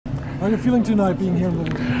How are you feeling tonight being here in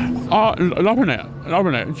Berlin? Loving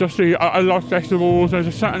it. Just I love festivals. There's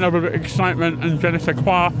a certain level of excitement and je ne sais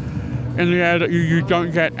quoi in the air that you don't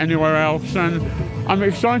get anywhere else. And I'm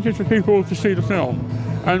excited for people to see the film.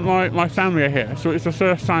 And my family are here, so it's the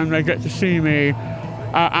first time they get to see me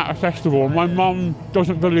at a festival. My mum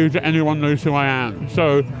doesn't believe that anyone knows who I am.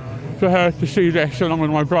 So for her to see this along with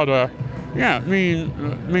my brother,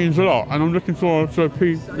 means a lot. And I'm looking forward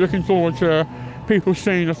to people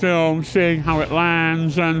seeing the film, seeing how it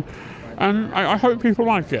lands, and I hope people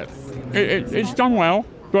like it. It's done well,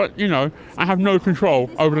 but I have no control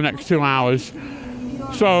over the next 2 hours.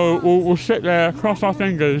 So we'll sit there, cross our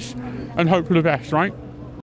fingers, and hope for the best, right?